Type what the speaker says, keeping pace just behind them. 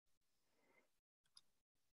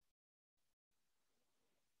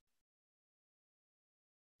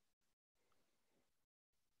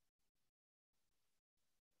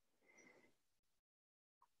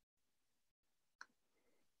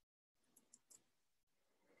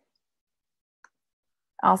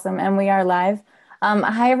Awesome. And we are live.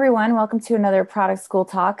 Hi, everyone. Welcome to another Product School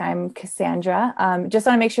Talk. I'm Cassandra. Just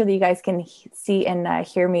want to make sure that you guys can see and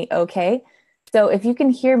hear me okay. So if you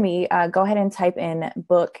can hear me, go ahead and type in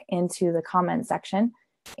book into the comment section,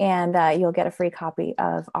 and you'll get a free copy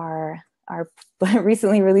of our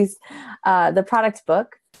recently released the product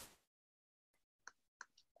book.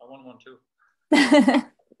 I want one too.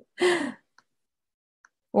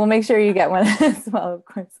 We'll make sure you get one as well, of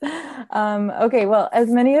course. Okay, well, as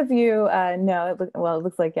many of you know, it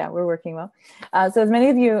looks like, yeah, we're working well. So as many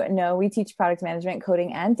of you know, we teach product management,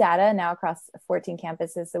 coding, and data now across 14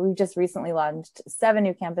 campuses. So we've just recently launched 7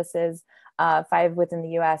 new campuses, 5 within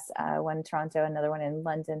the US, one in Toronto, another one in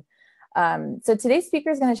London. So today's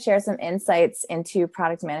speaker is going to share some insights into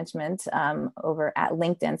product management over at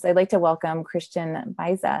LinkedIn. So I'd like to welcome Christian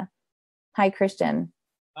Baiza. Hi, Christian.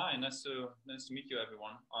 Hi, nice to meet you,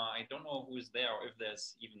 everyone. I don't know who is there or if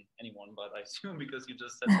there's even anyone, but I assume because you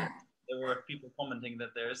just said that there were people commenting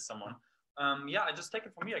that there is someone. Yeah, I just take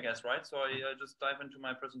it from me, I guess, right? So I just dive into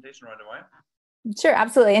my presentation right away. Sure,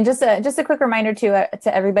 absolutely. And just a quick reminder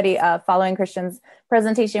to everybody following Christian's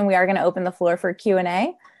presentation, we are going to open the floor for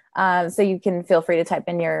Q&A. So you can feel free to type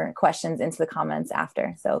in your questions into the comments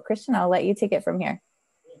after. So Christian, I'll let you take it from here.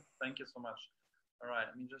 Cool. Thank you so much. All right,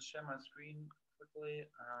 let me just share my screen quickly,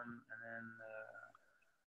 and then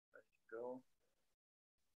let it go.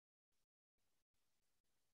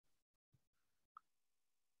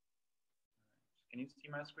 Can you see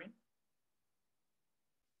my screen?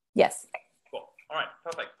 Yes. Cool. All right,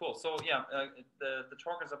 perfect, cool. So yeah, the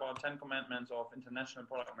talk is about 10 commandments of international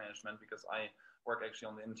product management because I work actually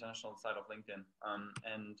on the international side of LinkedIn.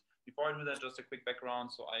 And before I do that, just a quick background.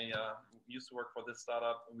 So I used to work for this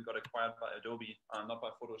startup. We got acquired by Adobe, not by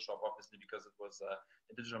Photoshop, obviously, because it was a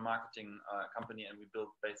digital marketing company, and we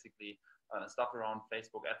built basically stuff around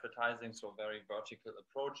Facebook advertising. So very vertical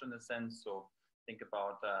approach in a sense. So think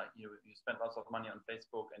about you spend lots of money on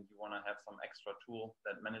Facebook and you want to have some extra tool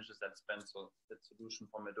that manages that spend. So the solution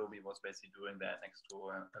from Adobe was basically doing that next to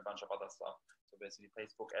a bunch of other stuff. So basically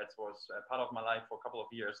Facebook ads was part of my life for a couple of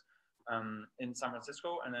years in San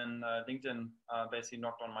Francisco, and then LinkedIn basically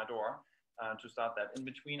knocked on my door to start that. In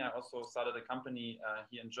between, I also started a company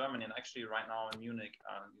here in Germany, and actually right now in Munich.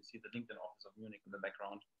 You see the LinkedIn office of Munich in the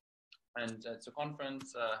background. And it's a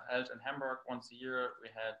conference held in Hamburg once a year.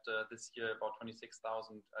 We had this year about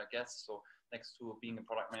 26,000 guests. So next to being a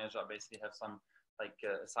product manager, I basically have some like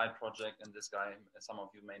a side project. And this guy, some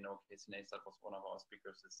of you may know, Casey Neistat was one of our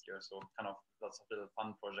speakers this year. So kind of lots of little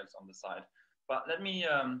fun projects on the side. But let me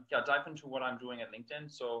dive into what I'm doing at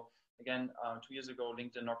LinkedIn. So again, 2 years ago,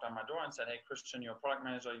 LinkedIn knocked on my door and said, "Hey, Christian, you're a product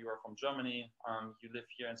manager. You are from Germany. You live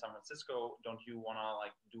here in San Francisco. Don't you want to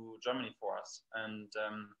like do Germany for us?" And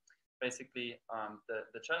basically,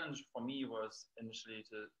 the challenge for me was initially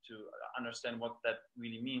to understand what that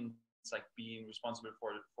really means, like being responsible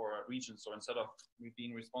for a region. So instead of me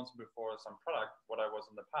being responsible for some product, what I was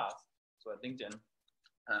in the past, so at LinkedIn,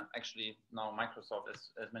 actually now Microsoft,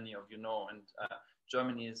 as many of you know, and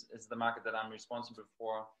Germany is the market that I'm responsible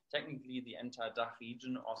for. Technically, the entire DACH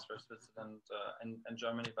region, Austria, Switzerland, and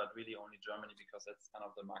Germany, but really only Germany because that's kind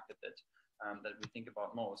of the market that we think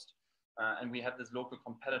about most. And we have this local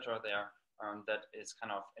competitor there that is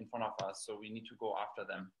kind of in front of us, so we need to go after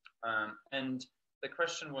them. And the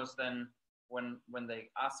question was then when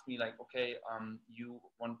they asked me like, okay, do you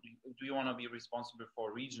want to be responsible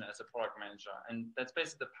for a region as a product manager? And that's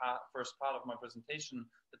basically the first part of my presentation,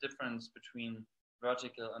 the difference between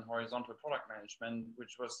vertical and horizontal product management,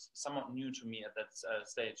 which was somewhat new to me at that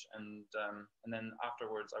stage. And then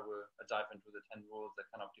afterwards, I will dive into the 10 rules that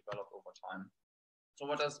kind of developed over time. So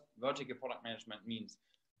what does vertical product management means?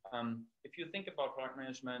 If you think about product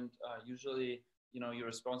management, usually, you're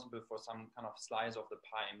responsible for some kind of slice of the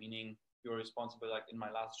pie, meaning you're responsible, like in my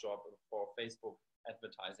last job, for Facebook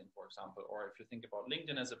advertising, for example. Or if you think about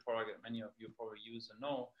LinkedIn as a product that many of you probably use and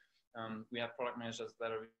know, we have product managers that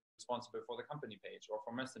are responsible for the company page or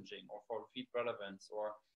for messaging or for feed relevance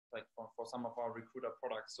or like for some of our recruiter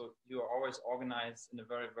products. So you are always organized in a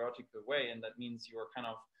very vertical way, and that means you are kind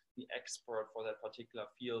of the expert for that particular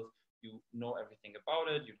field. You know everything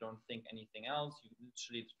about it. You don't think anything else. You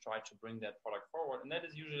literally try to bring that product forward, and that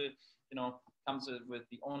is usually, comes with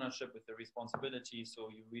the ownership, with the responsibility.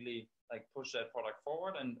 So you really like push that product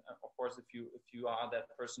forward. And of course, if you are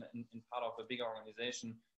that person in part of a bigger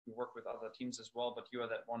organization, you work with other teams as well, but you are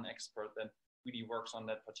that one expert that really works on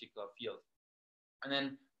that particular field. And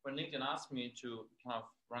then when LinkedIn asked me to kind of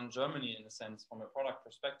run Germany in a sense from a product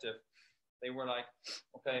perspective, they were like,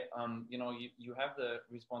 okay, you have the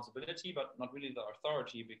responsibility, but not really the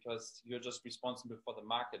authority, because you're just responsible for the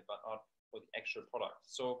market, but not for the actual product.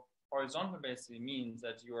 So horizontal basically means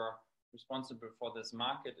that you are responsible for this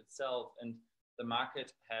market itself, and the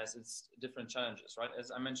market has its different challenges, right? As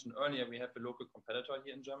I mentioned earlier, we have a local competitor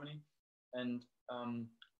here in Germany, and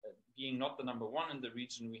being not the number one in the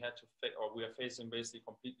region, we are facing basically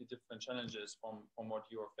completely different challenges from what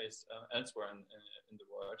you are faced elsewhere in the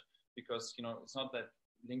world, because it's not that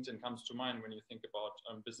LinkedIn comes to mind when you think about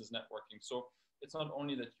business networking. So it's not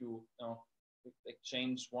only that you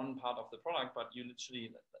change one part of the product, but you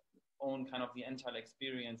literally own kind of the entire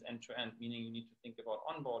experience end to end, meaning you need to think about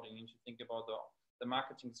onboarding, you need to think about the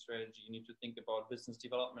marketing strategy, you need to think about business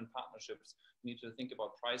development partnerships, you need to think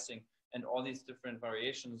about pricing, and all these different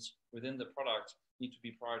variations within the product need to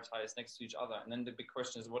be prioritized next to each other. And then the big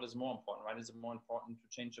question is, what is more important, right? Is it more important to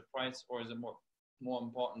change the price, or is it more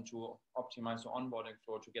important to optimize the onboarding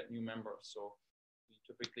flow to get new members? So we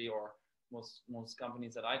typically, or most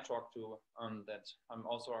companies that I talk to that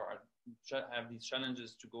also have these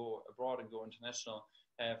challenges to go abroad and go international,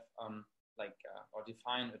 have or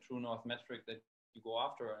define a true north metric that you go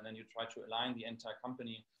after, and then you try to align the entire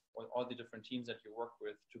company or all the different teams that you work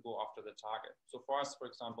with to go after the target. So for us, for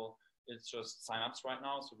example, it's just signups right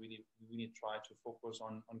now. So we really try to focus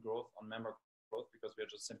on growth, on member growth, because we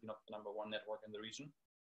are just simply not the number one network in the region.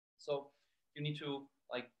 So you need to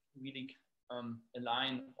really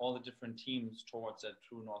align all the different teams towards that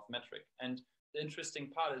true north metric. And the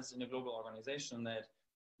interesting part is, in a global organization, that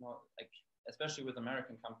especially with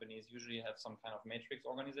American companies, usually have some kind of matrix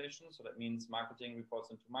organization. So that means marketing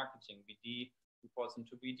reports into marketing, BD reports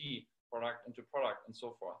into BD, product into product, and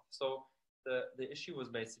so forth. So the issue was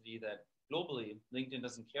basically that globally, LinkedIn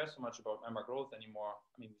doesn't care so much about member growth anymore.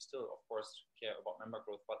 I mean, we still, of course, care about member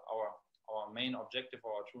growth, but our main objective,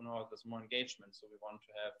 or our true north, is more engagement. So we want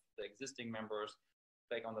to have the existing members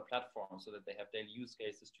back on the platform so that they have daily use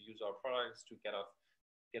cases to use our products, to get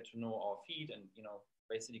to know our feed, and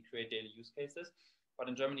basically create daily use cases. But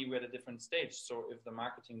in Germany, we're at a different stage. So if the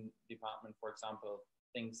marketing department, for example,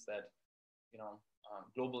 thinks that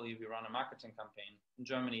globally we run a marketing campaign, in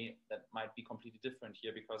Germany that might be completely different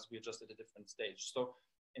here, because we're just at a different stage. So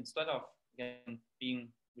instead of, again,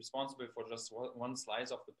 being responsible for just one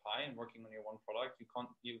slice of the pie and working on your one product,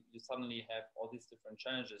 you suddenly have all these different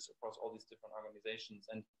challenges across all these different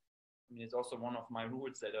organizations. And I mean, it's also one of my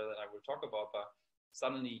rules later that I will talk about, but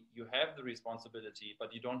suddenly you have the responsibility,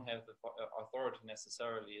 but you don't have the authority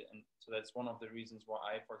necessarily. And so that's one of the reasons why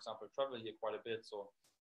I, for example, travel here quite a bit. So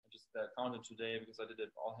I just counted today, because I did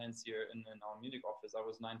it all hands here in our Munich office. I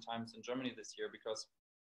was 9 times in Germany this year, because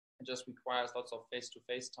it just requires lots of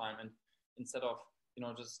face-to-face time. And instead of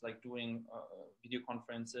just doing video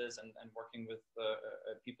conferences and working with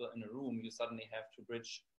people in a room, you suddenly have to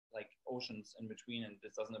bridge oceans in between. And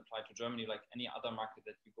this doesn't apply to Germany like any other market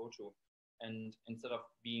that you go to. And instead of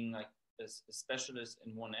being a specialist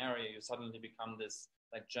in one area, you suddenly become this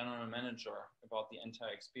general manager about the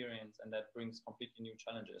entire experience, and that brings completely new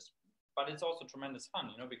challenges. But it's also tremendous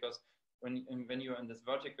fun, because when you're in this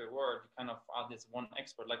vertical world, you kind of are this one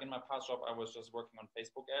expert. Like in my past job, I was just working on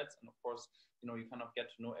Facebook ads, and of course, you kind of get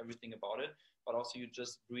to know everything about it, but also you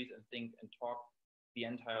just breathe and think and talk the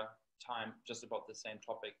entire time just about the same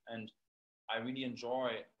topic. And I really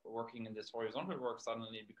enjoy working in this horizontal work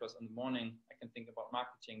suddenly, because in the morning I can think about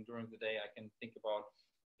marketing, during the day I can think about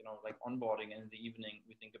onboarding, and in the evening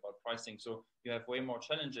we think about pricing. So you have way more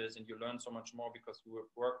challenges, and you learn so much more because we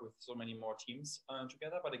work with so many more teams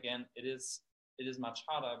together. But again, it is much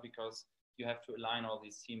harder, because you have to align all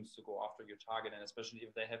these teams to go after your target, and especially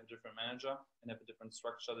if they have a different manager and have a different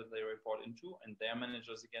structure that they report into, and their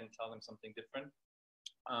managers again tell them something different.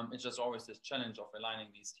 It's just always this challenge of aligning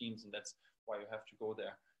these teams, and that's why you have to go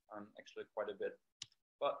there actually quite a bit.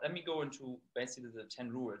 But let me go into basically the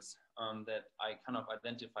 10 rules that I kind of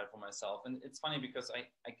identified for myself. And it's funny, because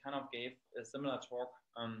I kind of gave a similar talk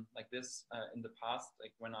like this in the past,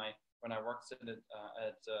 like when I worked at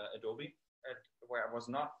Adobe, where I was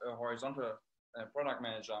not a horizontal product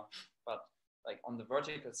manager, but on the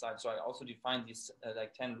vertical side. So I also defined these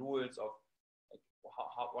 10 rules of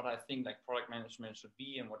what I think product management should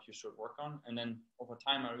be and what you should work on. And then over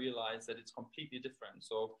time, I realized that it's completely different.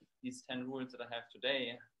 So these 10 rules that I have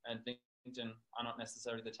today and LinkedIn are not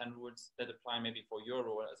necessarily the 10 rules that apply maybe for your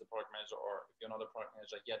role as a product manager, or if you're not a product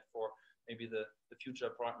manager yet, for maybe the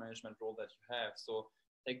future product management role that you have. So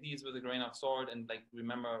take these with a grain of salt, and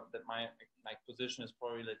remember that my position is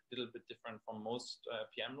probably a little bit different from most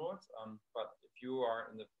PM roles. But if you are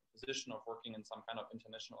in the position of working in some kind of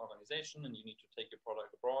international organization and you need to take your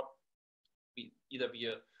product abroad, either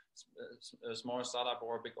be a a smaller startup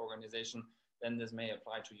or a big organization, then this may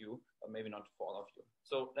apply to you, but maybe not for all of you.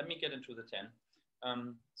 So let me get into the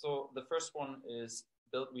 10. So the first one is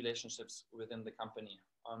build relationships within the company.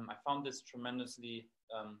 I found this tremendously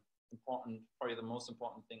important, probably the most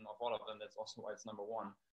important thing of all of them. That's also why it's number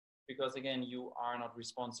one. Because again, you are not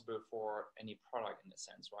responsible for any product in a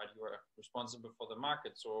sense, right? You are responsible for the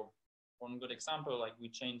market. So one good example, like we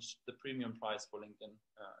changed the premium price for LinkedIn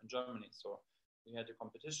in Germany. So we had a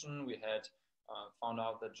competition. We had found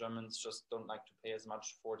out that Germans just don't like to pay as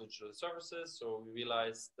much for digital services. So we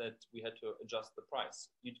realized that we had to adjust the price.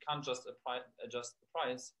 You can't just adjust the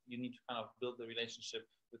price. You need to kind of build the relationship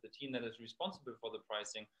with the team that is responsible for the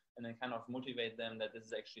pricing and then kind of motivate them that this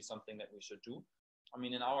is actually something that we should do. I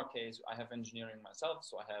mean, in our case, I have engineering myself.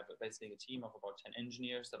 So I have basically a team of about 10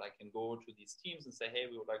 engineers that I can go to these teams and say, hey,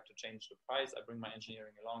 we would like to change the price. I bring my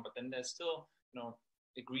engineering along, but then there's still,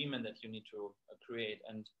 agreement that you need to create.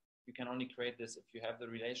 And you can only create this if you have the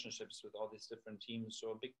relationships with all these different teams.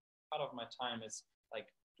 So a big part of my time is like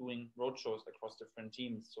doing roadshows across different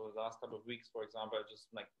teams. So the last couple of weeks, for example, I just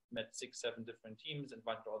like met 6-7 different teams,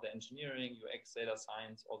 invited all the engineering, UX, data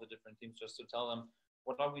science, all the different teams, just to tell them,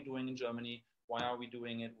 what are we doing in Germany? Why are we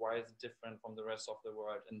doing it? Why is it different from the rest of the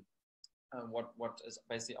world? And what is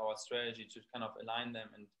basically our strategy to kind of align them,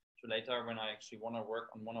 and to later, when I actually want to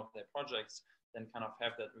work on one of their projects, then kind of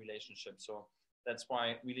have that relationship. So that's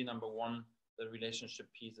why really number one, the relationship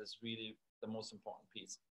piece is really the most important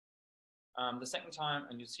piece. The second time,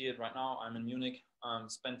 and you see it right now, I'm in Munich,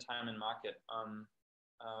 spend time in market.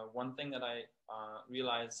 One thing that I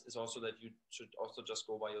realize is also that you should also just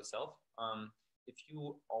go by yourself. If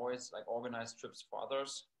you always like organize trips for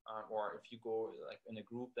others, or if you go like in a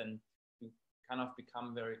group, then you kind of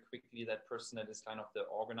become very quickly that person that is kind of the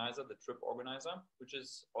organizer, the trip organizer, which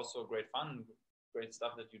is also great fun, great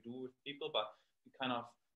stuff that you do with people, but you kind of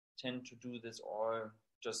tend to do this all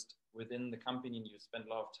just within the company, and you spend a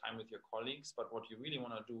lot of time with your colleagues. But what you really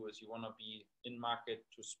want to do is you want to be in market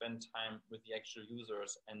to spend time with the actual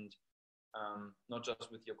users, and not just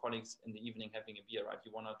with your colleagues in the evening having a beer, right?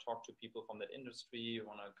 You want to talk to people from that industry, you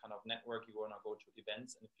want to kind of network, you want to go to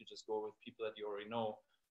events, and if you just go with people that you already know,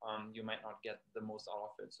 you might not get the most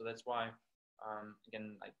out of it. So that's why,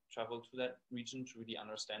 again, I travel to that region to really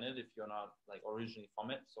understand it if you're not like originally from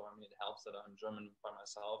it. So I mean, it helps that I'm German by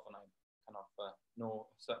myself and I kind of know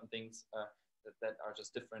certain things that are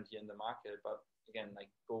just different here in the market. But again, like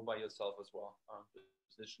go by yourself as well,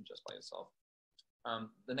 position just by yourself.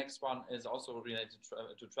 The next one is also related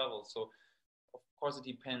to travel. So of course it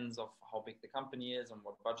depends of how big the company is and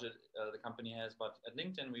what budget the company has. But at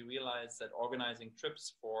LinkedIn, we realized that organizing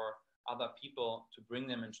trips for other people to bring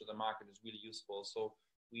them into the market is really useful. So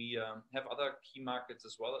we have other key markets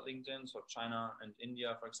as well at LinkedIn. So China and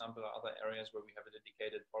India, for example, are other areas where we have a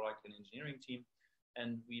dedicated product and engineering team.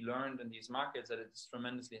 And we learned in these markets that it's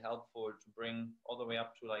tremendously helpful to bring all the way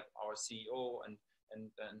up to like our CEO and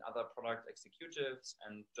other product executives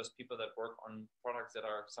and just people that work on products that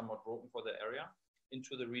are somewhat broken for the area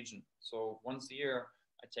into the region. So once a year,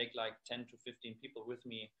 I take like 10 to 15 people with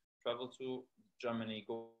me, travel to Germany,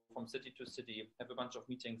 go from city to city, have a bunch of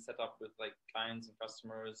meetings set up with like clients and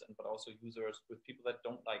customers, but also users, with people that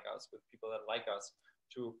don't like us, with people that like us,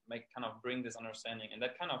 to make kind of bring this understanding. And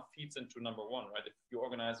that kind of feeds into number one, right? If you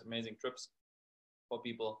organize amazing trips for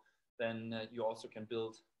people, then you also can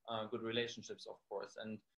build good relationships, of course.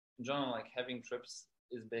 And in general, like having trips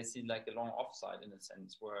is basically like a long offsite in a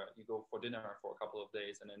sense, where you go for dinner for a couple of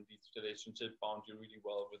days, and then these relationships bound you really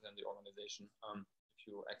well within the organization if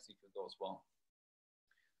you execute those well.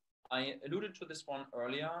 I alluded to this one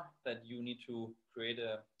earlier, that you need to create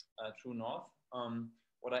a true north.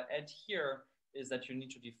 What I add here is that you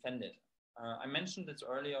need to defend it. I mentioned this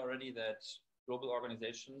earlier already, that global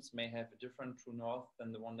organizations may have a different true north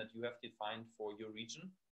than the one that you have defined for your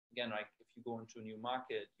region. Again, like if you go into a new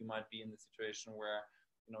market, you might be in the situation where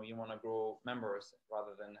you want to grow members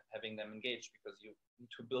rather than having them engaged, because you need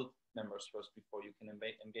to build members first before you can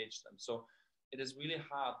engage them. So it is really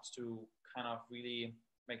hard to kind of really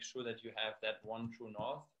make sure that you have that one true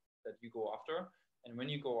north that you go after. And when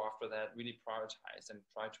you go after that, really prioritize and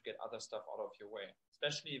try to get other stuff out of your way.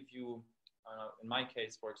 Especially if you, in my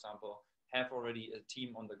case, for example, have already a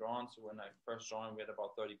team on the ground. So when I first joined, we had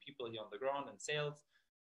about 30 people here on the ground in sales.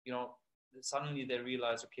 Suddenly they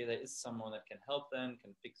realize, okay, there is someone that can help them,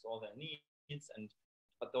 can fix all their needs,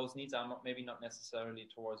 but those needs are maybe not necessarily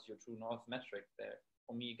towards your true north metric. There,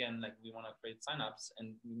 for me, again, like we want to create signups,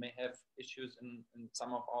 and we may have issues in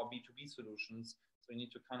some of our B2B solutions. So you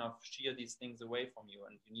need to kind of shear these things away from you,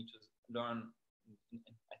 and you need to learn.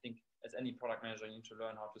 I think as any product manager, you need to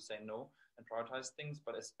learn how to say no and prioritize things.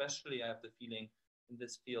 But especially I have the feeling in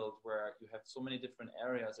this field where you have so many different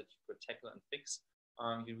areas that you could tackle and fix,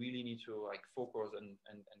 you really need to like focus and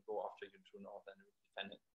go after your true north and defend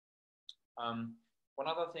it. One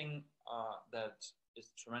other thing that is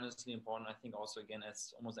tremendously important, I think also again,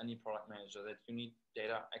 as almost any product manager, that you need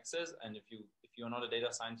data access. And if you're not a data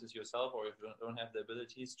scientist yourself, or if you don't have the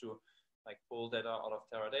abilities to like pull data out of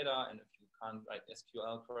Teradata, and if you can't write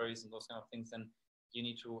SQL queries and those kind of things, then you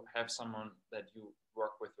need to have someone that you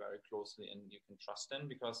work with very closely and you can trust in,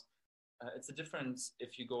 because it's a difference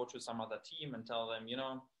if you go to some other team and tell them,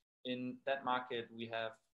 in that market, we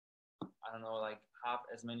have, I don't know, like half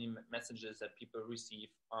as many messages that people receive.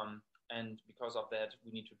 And because of that,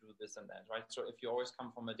 we need to do this and that, right? So if you always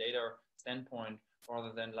come from a data standpoint,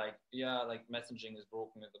 rather than like messaging is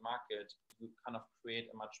broken in the market, you kind of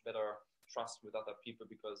create a much better trust with other people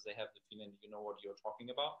because they have the feeling that you know what you're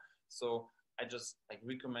talking about. So I just like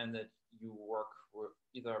recommend that you work with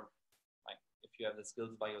either like if you have the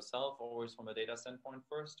skills by yourself, always from a data standpoint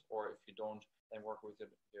first, or if you don't, then work with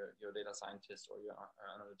your data scientist or your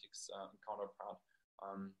analytics counterpart.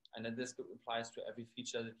 And then this applies to every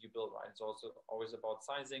feature that you build, right? It's also always about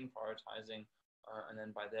sizing, prioritizing, and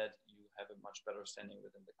then by that, you have a much better standing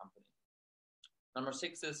within the company. Number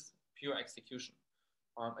 6 is pure execution.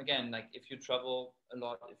 Again, like if you travel a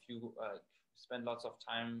lot, if you spend lots of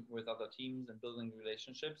time with other teams and building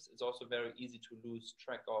relationships, it's also very easy to lose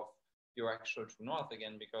track of your actual true north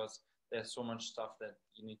again, because there's so much stuff that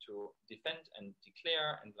you need to defend and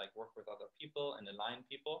declare and like work with other people and align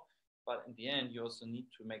people. But in the end, you also need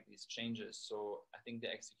to make these changes. So I think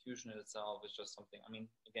the execution itself is just something, I mean,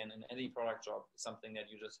 again, in any product job, it's something that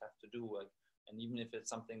you just have to do. Like, and even if it's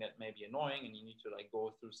something that may be annoying and you need to like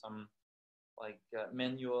go through some like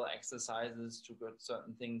manual exercises to get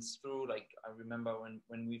certain things through. Like I remember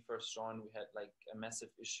when we first joined, we had like a massive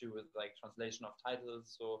issue with like translation of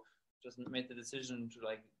titles. So just made the decision to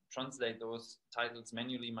like translate those titles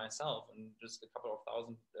manually myself, and just a couple of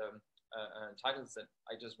thousand titles that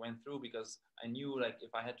I just went through, because I knew like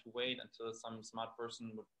if I had to wait until some smart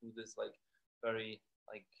person would do this like very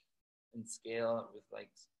like in scale with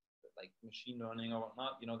like machine learning or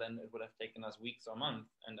whatnot, then it would have taken us weeks or months.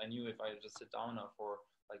 And I knew if I just sit down for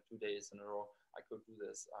like 2 days in a row, I could do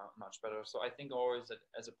this much better. So I think always that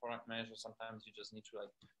as a product manager, sometimes you just need to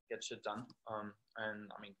like get shit done. And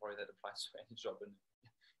I mean, probably that applies to any job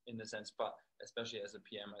in the sense, but especially as a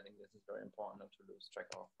PM, I think this is very important not to lose track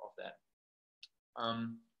of that.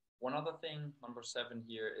 One other thing, number 7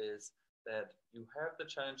 here, is that you have the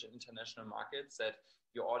challenge in international markets that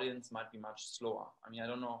your audience might be much slower. I mean, I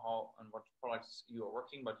don't know how and what products you are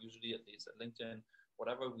working, but usually at least at LinkedIn,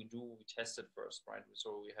 whatever we do, we test it first, right?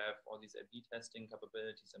 So we have all these A/B testing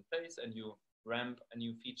capabilities in place, and you ramp a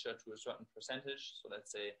new feature to a certain percentage. So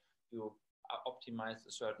let's say you optimize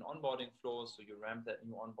a certain onboarding flow. So you ramp that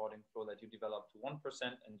new onboarding flow that you develop to 1%,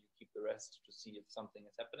 and you keep the rest to see if something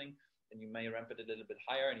is happening. And you may ramp it a little bit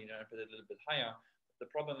higher, and you ramp it a little bit higher.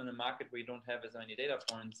 The problem in a market where you don't have as many data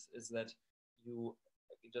points is that you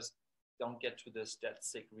just don't get to the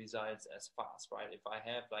statistic results as fast, right? If I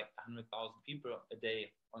have like 100,000 people a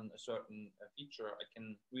day on a certain feature, I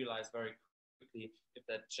can realize very quickly if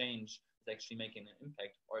that change is actually making an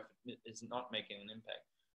impact or if it is not making an impact.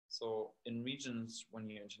 So in regions, when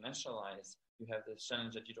you internationalize, you have this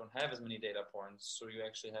challenge that you don't have as many data points. So you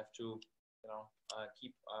actually have to,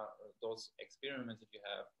 keep those experiments that you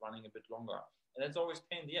have running a bit longer. And it's always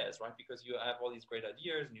pain in the ass, right? Because you have all these great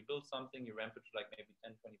ideas and you build something, you ramp it to like maybe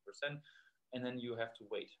 10, 20%, and then you have to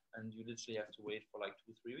wait. And you literally have to wait for like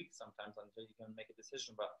 2-3 weeks sometimes until you can make a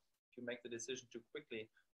decision. But if you make the decision too quickly,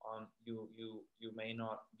 you may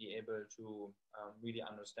not be able to really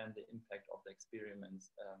understand the impact of the experiments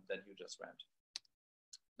that you just ramped.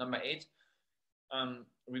 Number 8,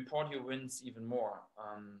 report your wins even more.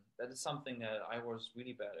 That is something that I was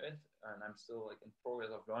really bad at, and I'm still like in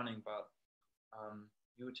progress of learning, but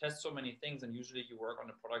you test so many things, and usually you work on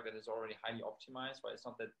a product that is already highly optimized, right? It's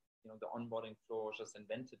not that, the onboarding flow was just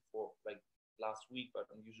invented for like last week, but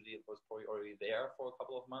usually it was probably already there for a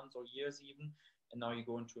couple of months or years even. And now you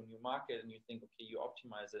go into a new market and you think, okay, you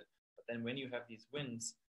optimize it. But then when you have these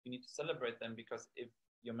wins, you need to celebrate them, because if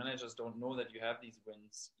your managers don't know that you have these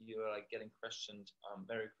wins, you're like getting questioned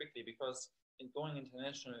very quickly, because going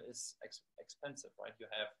international is expensive, right? You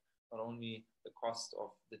have not only the cost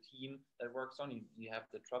of the team that works on, you have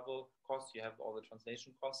the travel costs, you have all the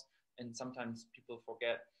translation costs, and sometimes people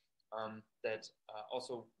forget that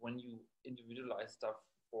also when you individualize stuff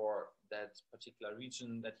for that particular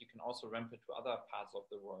region that you can also ramp it to other parts of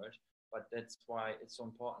the world. But that's why it's so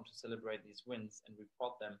important to celebrate these wins and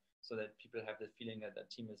report them so that people have the feeling that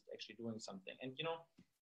that team is actually doing something. And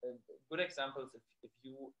good examples, if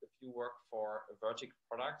you work for a vertical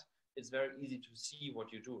product, it's very easy to see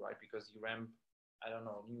what you do, right? Because you ramp, I don't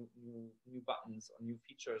know, new buttons or new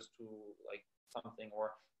features to like something,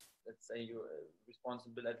 or let's say you're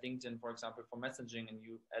responsible at LinkedIn, for example, for messaging, and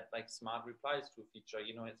you add like smart replies to a feature.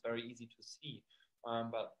 It's very easy to see.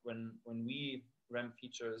 But when we ramp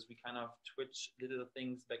features, we kind of twitch little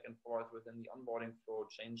things back and forth within the onboarding flow,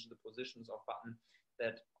 change the positions of button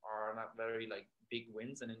that are not very like big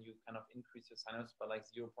wins, and then you kind of increase your signups by like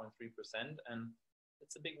 0.3%, and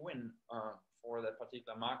it's a big win for that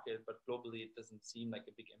particular market. But globally, it doesn't seem like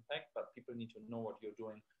a big impact. But people need to know what you're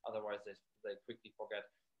doing, otherwise they quickly forget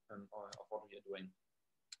of what you're doing.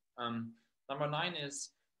 Number 9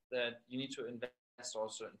 is that you need to invest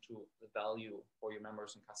also into the value for your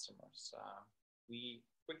members and customers. We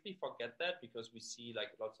quickly forget that because we see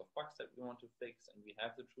like lots of bugs that we want to fix, and we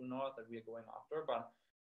have the true north that we are going after. But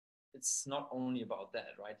it's not only about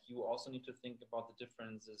that, right? You also need to think about the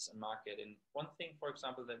differences in market. And one thing, for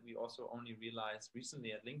example, that we also only realized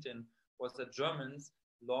recently at LinkedIn was that Germans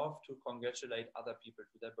love to congratulate other people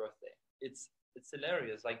to their birthday. It's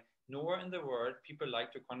hilarious. Like nowhere in the world people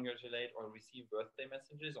like to congratulate or receive birthday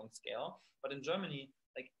messages on scale, but in Germany,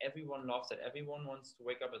 like everyone loves it. Everyone wants to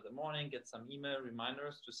wake up in the morning, get some email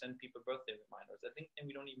reminders to send people birthday reminders. I think, and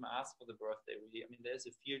we don't even ask for the birthday really. I mean, there's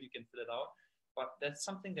a field you can fill it out, but that's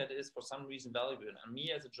something that is for some reason valuable. And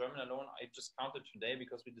me as a German alone, I just counted today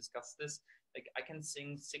because we discussed this. Like I can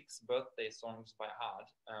sing 6 birthday songs by heart,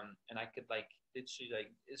 and I could like literally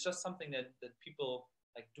like it's just something that people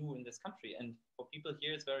like do in this country. And for people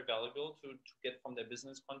here, it's very valuable to get from their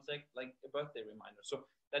business contact like a birthday reminder. So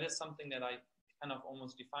that is something that I kind of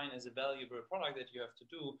almost define as a valuable product that you have to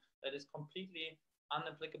do that is completely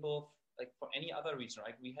unapplicable like for any other region.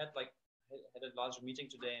 Right? We had a large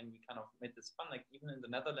meeting today, and we kind of made this fun. Like even in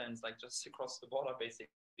the Netherlands, like just across the border,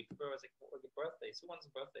 basically, people were like, "What are the birthdays? Who wants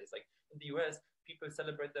birthdays?" Like in the US, people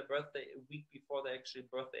celebrate their birthday a week before their actual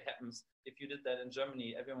birthday happens. If you did that in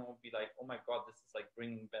Germany, everyone would be like, "Oh my God, this is like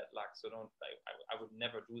bringing bad luck." So don't. I would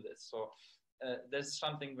never do this. So there's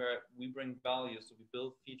something where we bring value. So we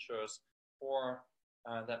build features for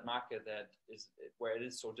that market that is where it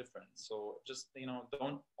is so different. So just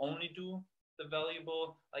don't only do the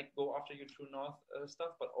valuable, like go after your true north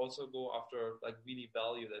stuff, but also go after like really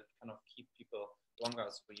value that kind of keep people longer.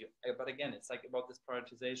 So but again, it's like about this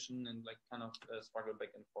prioritization and like kind of struggle back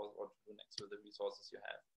and forth what to do next with the resources you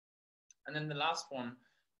have. And then the last one,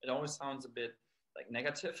 it always sounds a bit like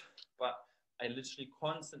negative, but I literally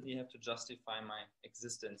constantly have to justify my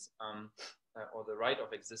existence or the right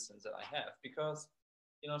of existence that I have, because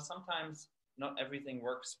sometimes not everything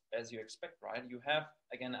works as you expect, right? You have,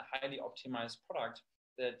 again, a highly optimized product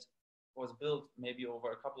that was built maybe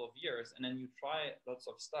over a couple of years, and then you try lots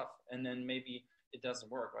of stuff, and then maybe it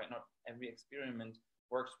doesn't work, right? Not every experiment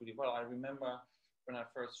works really well. I remember when I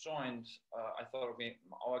first joined, I thought, okay,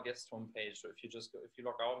 our guest homepage. So if you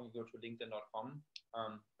log out and you go to linkedin.com,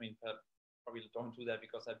 I mean, probably don't do that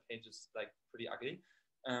because that page is like pretty ugly.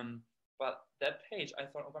 But that page, I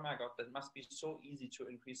thought, oh my God, that must be so easy to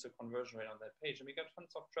increase the conversion rate on that page. And we got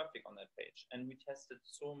tons of traffic on that page. And we tested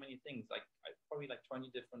so many things, like probably like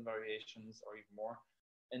 20 different variations or even more.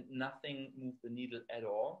 And nothing moved the needle at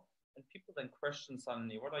all. And people then question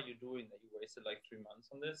suddenly, what are you doing that you wasted like 3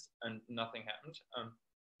 months on this? And nothing happened.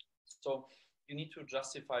 So you need to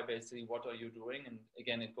justify basically what are you doing. And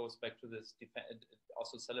again, it goes back to this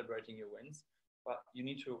also celebrating your wins. But you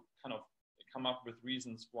need to kind of come up with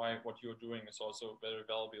reasons why what you're doing is also very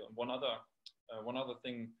valuable. And one other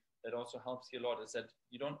thing that also helps you a lot is that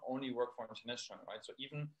you don't only work for international, right? So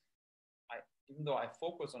even though I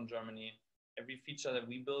focus on Germany, every feature that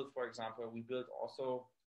we build, for example, we build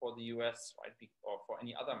also for the US, right? Or for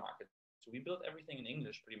any other market. So we build everything in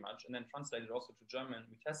English pretty much, and then translate it also to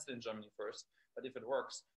German. We test it in Germany first, but if it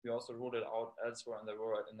works, we also roll it out elsewhere in the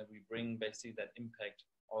world, and then we bring basically that impact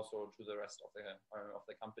also to the rest of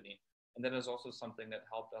the company. And that is also something that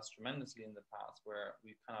helped us tremendously in the past, where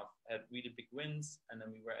we kind of had really big wins, and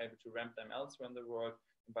then we were able to ramp them elsewhere in the world,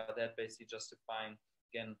 and by that basically justifying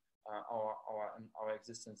again our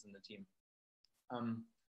existence in the team.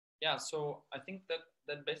 So I think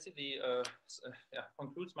that basically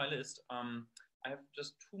concludes my list. I have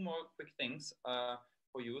just 2 more quick things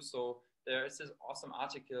for you. So there is this awesome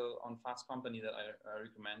article on Fast Company that I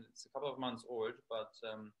recommend. It's a couple of months old, but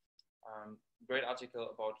great article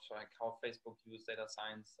about like how Facebook use data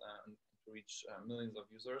science and reach millions of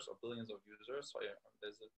users or billions of users. So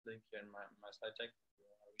there's a link here in my slide deck.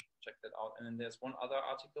 Check that out. And then there's one other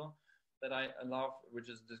article that I love, which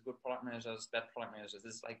is this good product managers, bad product managers.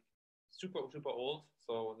 This is like super old.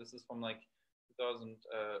 So this is from like 2000.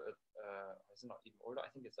 It's not even older. I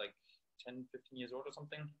think it's like 10, 15 years old or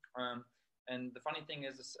something. And the funny thing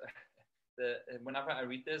is whenever I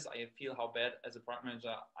read this, I feel how bad as a product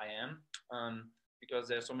manager I am, because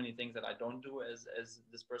there are so many things that I don't do as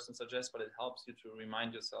this person suggests, but it helps you to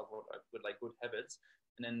remind yourself with like good habits.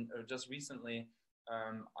 And then just recently,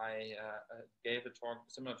 I gave a talk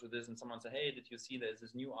similar to this, and someone said, hey, did you see there's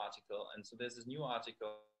this new article? And so there's this new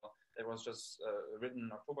article that was just written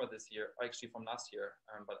in October this year, actually from last year,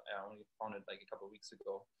 but I only found it like a couple of weeks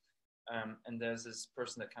ago. And there's this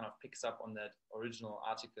person that kind of picks up on that original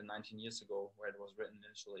article 19 years ago where it was written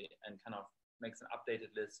initially, and kind of makes an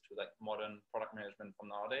updated list to like modern product management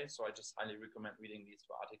from nowadays. So I just highly recommend reading these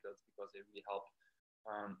two articles because they really help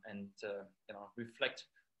and reflect.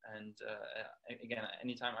 And again,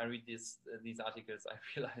 anytime I read these articles, I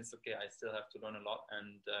realize, okay, I still have to learn a lot,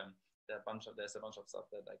 and there's a bunch of stuff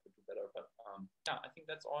that I could do better. But yeah, I think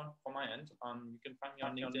that's all from my end. You can find me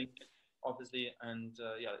on LinkedIn, obviously, and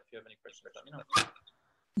yeah, if you have any questions, let me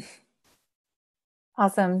know.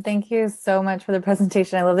 Awesome. Thank you so much for the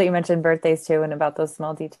presentation. I love that you mentioned birthdays too, and about those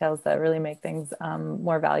small details that really make things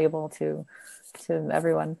more valuable to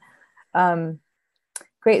everyone.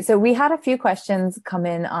 Great. So we had a few questions come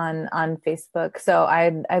in on Facebook. So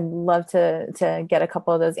I'd love to get a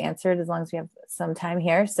couple of those answered as long as we have some time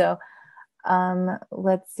here. So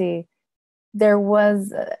let's see. There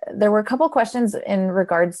were a couple of questions in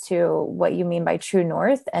regards to what you mean by true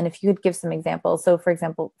north, and if you could give some examples. So, for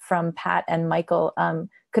example, from Pat and Michael,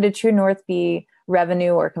 could a true north be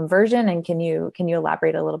revenue or conversion? And can you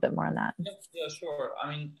elaborate a little bit more on that? Yeah, sure. I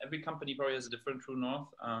mean, every company probably has a different true north.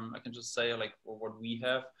 I can just say like what we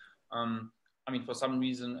have. I mean, for some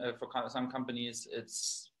reason, for some companies,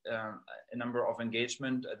 it's a number of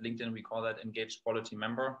engagement. At LinkedIn, we call that engaged quality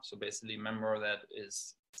member. So basically, member that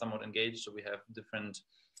is somewhat engaged. So we have different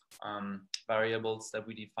variables that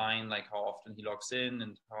we define, like how often he logs in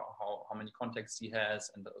and how many contacts he has,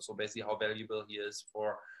 and so basically how valuable he is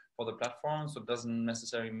for the platform. So it doesn't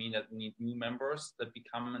necessarily mean that we need new members that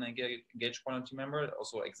become an engaged quality member.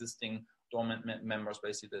 Also existing dormant members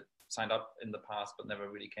basically that signed up in the past but never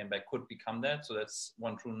really came back could become that. So that's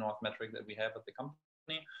one true north metric that we have at the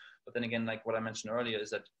company. But then again, like what I mentioned earlier,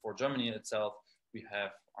 is that for Germany itself, we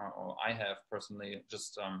have, or I have personally,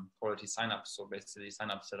 just quality signups. So basically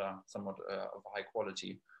signups that are somewhat of high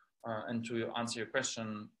quality. And to answer your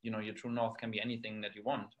question, your true north can be anything that you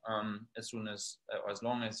want, as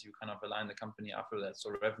long as you kind of align the company after that.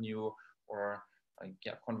 So revenue or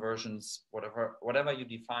conversions, whatever you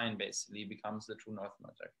define, basically becomes the true north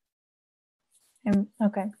metric.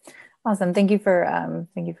 Okay, awesome. Thank you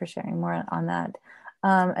for sharing more on that.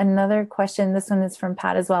 Another question. This one is from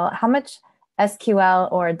Pat as well. How much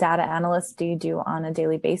SQL or data analyst do you do on a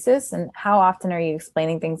daily basis, and how often are you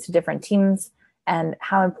explaining things to different teams? And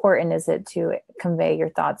how important is it to convey your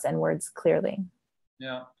thoughts and words clearly?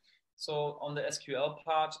 Yeah. So on the SQL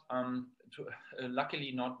part,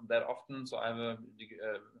 luckily not that often. So I have a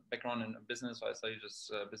background in business. So I studied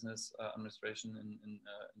just business administration in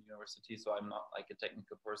university. So I'm not like a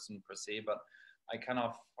technical person per se, but I kind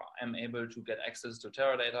of am able to get access to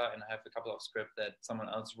Teradata, and I have a couple of scripts that someone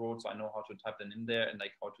else wrote. So I know how to type them in there and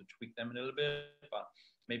like how to tweak them a little bit. But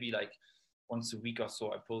maybe like once a week or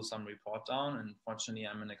so, I pull some report down, and fortunately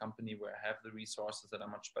I'm in a company where I have the resources that are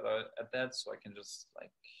much better at that. So I can just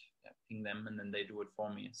like ping them and then they do it for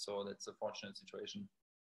me. So that's a fortunate situation.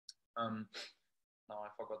 Now I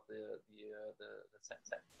forgot the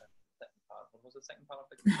second part. What was the second part of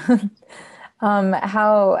the question?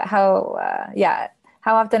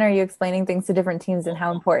 How often are you explaining things to different teams, and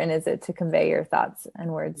how important is it to convey your thoughts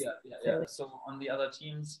and words? Yeah. So on the other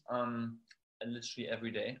teams, literally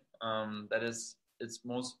every day.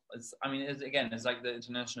 It's like the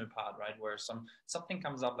international part, right? Where something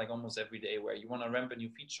comes up like almost every day where you want to ramp a new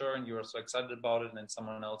feature and you're so excited about it, and then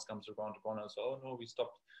someone else comes around the corner and says, oh no, we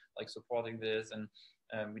stopped like supporting this, and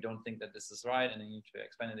we don't think that this is right, and you need to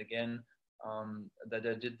explain it again. That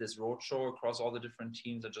I did this roadshow across all the different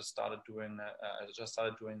teams. I just started doing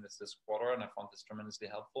this quarter, and I found this tremendously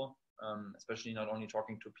helpful, especially not only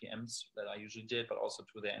talking to PMs that I usually did, but also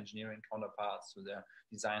to their engineering counterparts, to their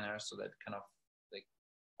designers, so that kind of like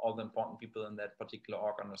all the important people in that particular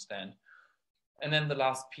org understand. And then the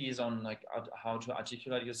last piece on like how to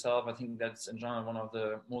articulate yourself, I think that's in general one of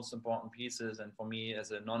the most important pieces. And for me as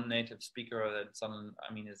a non-native speaker, it's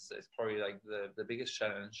probably like the biggest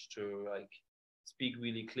challenge to like speak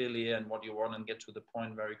really clearly and what you want and get to the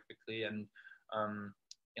point very quickly, and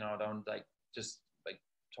don't like just like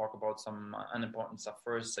talk about some unimportant stuff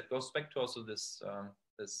first. It goes back to also this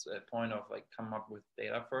point of like come up with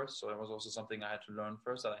data first. So it was also something I had to learn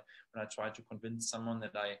first. When I tried to convince someone,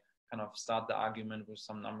 that I kind of start the argument with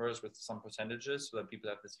some numbers, with some percentages, so that people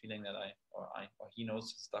have this feeling that or he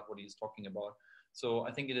knows stuff what he's talking about. So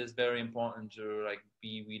I think it is very important to like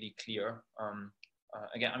be really clear.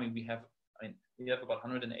 Again, we have about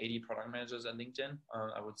 180 product managers at LinkedIn.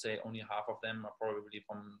 I would say only half of them are probably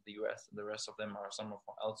from the US, and the rest of them are somewhere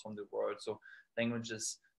else from the world. So language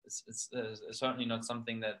is certainly not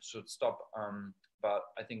something that should stop. But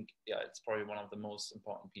I think, it's probably one of the most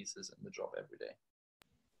important pieces in the job every day.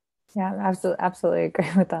 Yeah, absolutely agree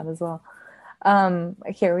with that as well.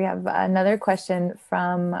 Here we have another question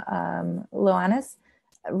from Loanis.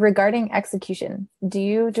 Regarding execution, do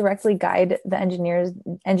you directly guide the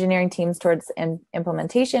engineering teams towards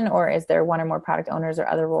implementation, or is there one or more product owners or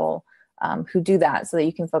other role who do that, so that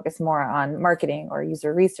you can focus more on marketing or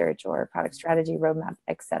user research or product strategy, roadmap,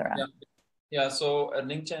 etc.? Yeah. So at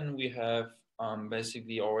LinkedIn, we have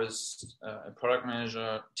basically always a product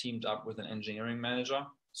manager teamed up with an engineering manager.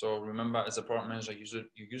 So remember, as a product manager, you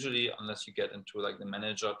usually, unless you get into like the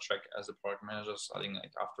manager track as a product manager, starting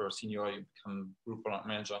like after a senior, you become group product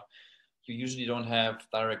manager, you usually don't have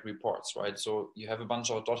direct reports, right? So you have a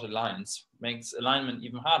bunch of dotted lines. Makes alignment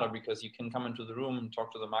even harder, because you can come into the room and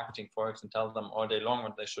talk to the marketing folks and tell them all day long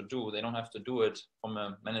what they should do. They don't have to do it from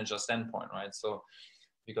a manager standpoint, right? So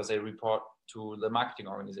because they report to the marketing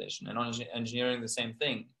organization. And on engineering, the same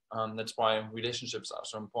thing. That's why relationships are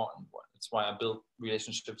so important. That's why I build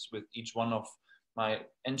relationships with each one of my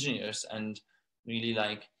engineers and really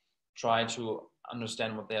like try to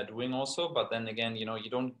understand what they are doing also. But then again, you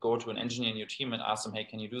don't go to an engineer in your team and ask them, hey,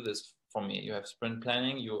 can you do this for me? You have sprint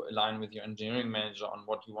planning, you align with your engineering manager on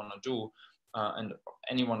what you want to do. And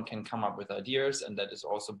anyone can come up with ideas, and that is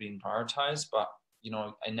also being prioritized. But,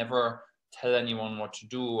 I never tell anyone what to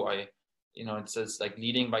do. It says like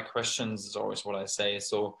leading by questions is always what I say.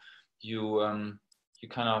 So you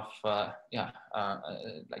kind of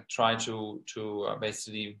like try to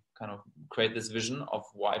basically kind of create this vision of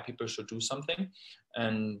why people should do something,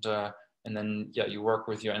 and then you work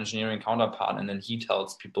with your engineering counterpart, and then he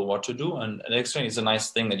tells people what to do. And actually, it's a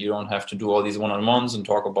nice thing that you don't have to do all these one-on-ones and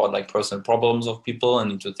talk about like personal problems of people,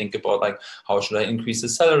 and need to think about like how should I increase the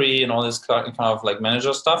salary and all this kind of like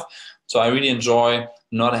manager stuff. So I really enjoy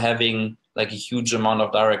not having like a huge amount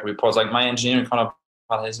of direct reports. Like my engineering counterpart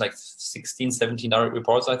has like 16, 17 direct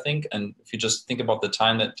reports, I think. And if you just think about the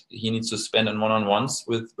time that he needs to spend on one-on-ones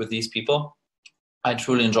with these people, I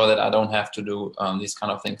truly enjoy that I don't have to do these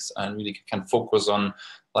kind of things, and really can focus on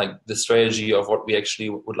like the strategy of what we actually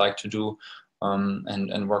would like to do,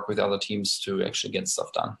 and work with other teams to actually get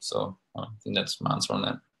stuff done. So I think that's my answer on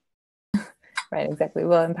that. Right, exactly.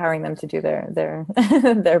 Well, empowering them to do their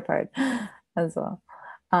their part as well.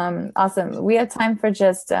 Awesome. We have time for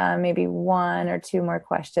just maybe one or two more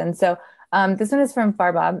questions. So this one is from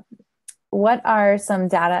Farbab. What are some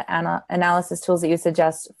data analysis tools that you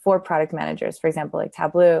suggest for product managers, for example, like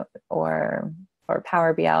Tableau or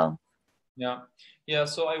Power BI? Yeah.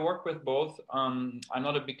 So I work with both. I'm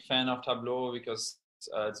not a big fan of Tableau because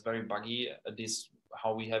it's very buggy, at least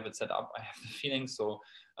how we have it set up, I have the feeling. So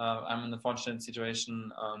I'm in the fortunate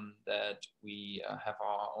situation that we have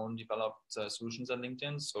our own developed solutions at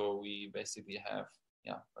LinkedIn. So we basically have,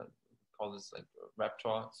 call this like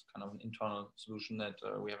Raptor. It's kind of an internal solution that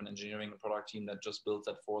we have an engineering and product team that just builds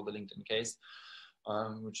that for the LinkedIn case,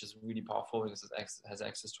 which is really powerful because it has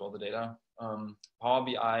access to all the data. Power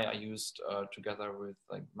BI I used together with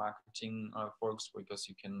like marketing folks, because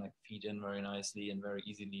you can like feed in very nicely and very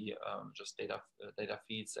easily just data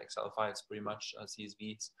feeds, Excel files, pretty much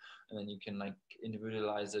CSVs, and then you can like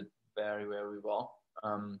individualize it very, very well.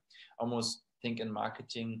 Almost think in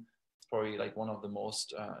marketing, probably like one of the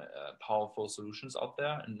most powerful solutions out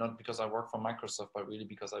there, and not because I work for Microsoft, but really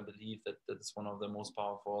because I believe that it's one of the most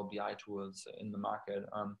powerful BI tools in the market.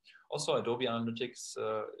 Also, Adobe Analytics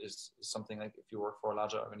is something like if you work for a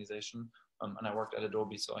larger organization, and I worked at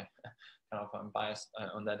Adobe, so I kind of am biased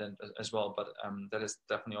on that end as well. But that is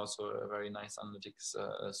definitely also a very nice analytics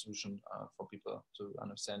solution for people to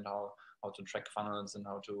understand how to track funnels and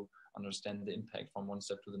how to understand the impact from one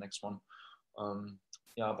step to the next one.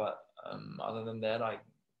 But other than that, I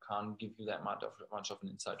can't give you that much of an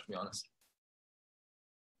insight, to be honest.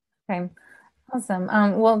 Okay, awesome.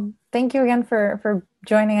 Well, thank you again for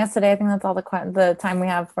joining us today. I think that's all the time we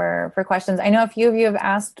have for questions. I know a few of you have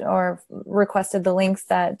asked or requested the links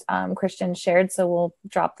that Christian shared, so we'll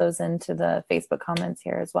drop those into the Facebook comments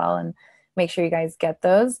here as well, and make sure you guys get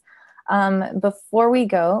those. Before we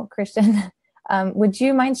go, Christian, would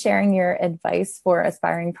you mind sharing your advice for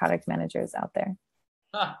aspiring product managers out there?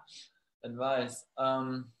 Advice.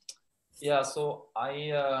 Yeah, so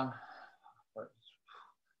I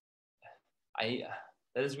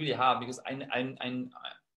that is really hard because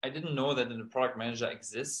I didn't know that a product manager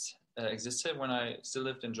existed when I still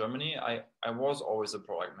lived in Germany. I was always a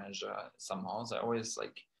product manager somehow. So I always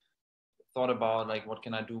like thought about like what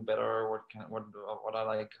can I do better, what are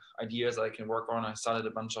like ideas I can work on. I started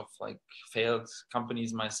a bunch of like failed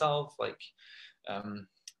companies myself. Like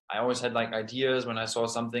I always had like ideas when I saw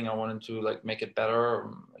something I wanted to like make it better.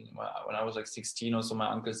 When I was like 16 or so, my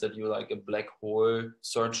uncle said you like a black hole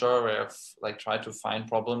searcher where I've like tried to find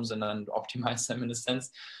problems and then optimize them in a sense.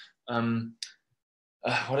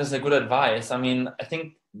 What is a good advice? I mean, I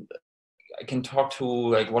think I can talk to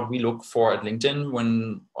like what we look for at LinkedIn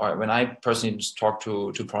when I personally just talk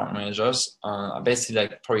to product managers. Basically,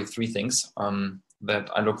 like probably three things that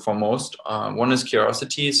I look for most. One is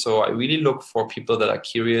curiosity. So I really look for people that are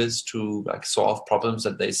curious to like solve problems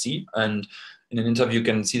that they see. And in an interview, you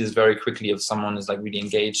can see this very quickly if someone is like really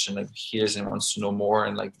engaged and like hears and wants to know more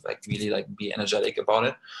and like really like be energetic about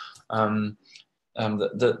it.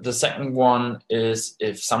 The second one is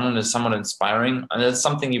if someone is somewhat inspiring, and it's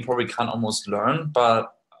something you probably can't almost learn,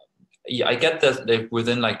 but I get that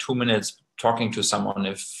within like 2 minutes talking to someone,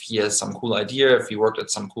 if he has some cool idea, if he worked at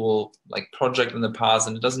some cool like project in the past,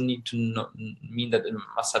 and it doesn't need to mean that it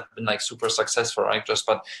must have been like super successful, right?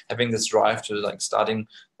 But having this drive to like starting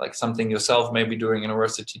like something yourself, maybe during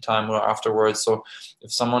university time or afterwards. So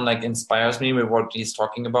if someone like inspires me with what he's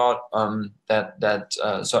talking about, that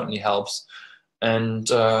certainly helps. And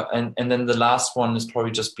then the last one is probably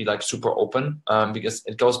just be like super open, because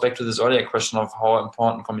it goes back to this earlier question of how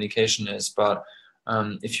important communication is. But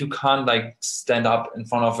if you can't like stand up in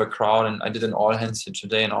front of a crowd, and I did an all hands here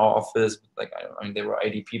today in our office, like I mean there were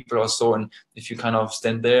 80 people or so, and if you kind of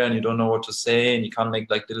stand there and you don't know what to say and you can't make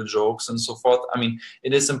like little jokes and so forth, I mean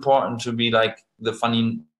it is important to be like the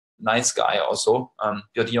funny nice guy also,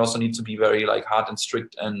 but you also need to be very like hard and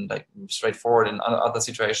strict and like straightforward in other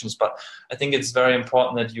situations. But I think it's very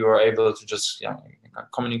important that you are able to just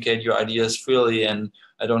communicate your ideas freely, and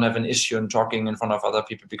I don't have an issue in talking in front of other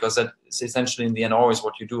people, because that is essentially in the end always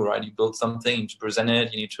what you do, right? You build something, you need to present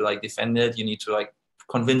it, you need to like defend it, you need to like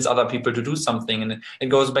convince other people to do something. And it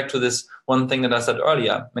goes back to this one thing that I said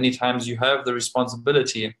earlier. Many times you have the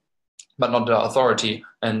responsibility, but not the authority.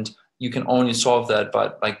 And you can only solve that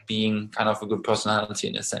by like being kind of a good personality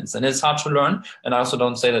in a sense. And it's hard to learn. And I also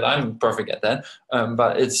don't say that I'm perfect at that,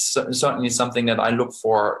 but it's certainly something that I look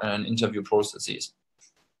for in interview processes.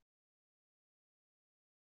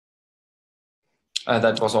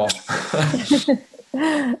 That was all.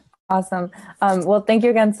 Awesome. Well, thank you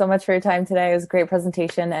again so much for your time today. It was a great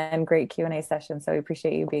presentation and great Q&A session. So we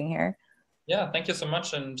appreciate you being here. Yeah, thank you so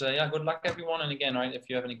much. And yeah, good luck everyone. And again, right, if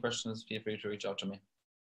you have any questions, feel free to reach out to me.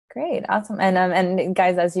 Great. Awesome. And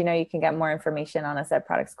guys, as you know, you can get more information on us at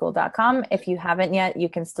productschool.com. If you haven't yet, you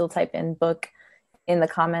can still type in book in the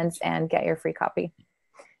comments and get your free copy.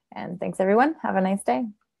 And thanks everyone. Have a nice day.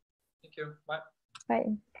 Thank you. Bye.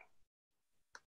 Bye.